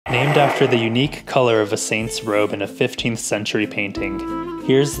Named after the unique color of a saint's robe in a 15th century painting,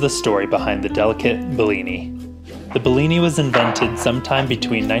 here's the story behind the delicate Bellini. The Bellini was invented sometime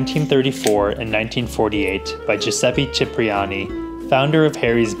between 1934 and 1948 by Giuseppe Cipriani, founder of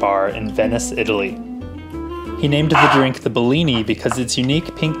Harry's Bar in Venice, Italy. He named the drink the Bellini because its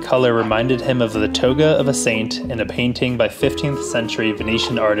unique pink color reminded him of the toga of a saint in a painting by 15th century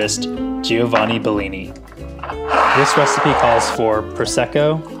Venetian artist Giovanni Bellini. This recipe calls for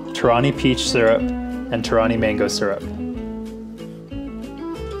Prosecco, Torani peach syrup, and Torani mango syrup.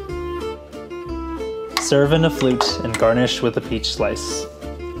 Serve in a flute and garnish with a peach slice.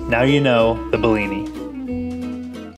 Now you know the Bellini.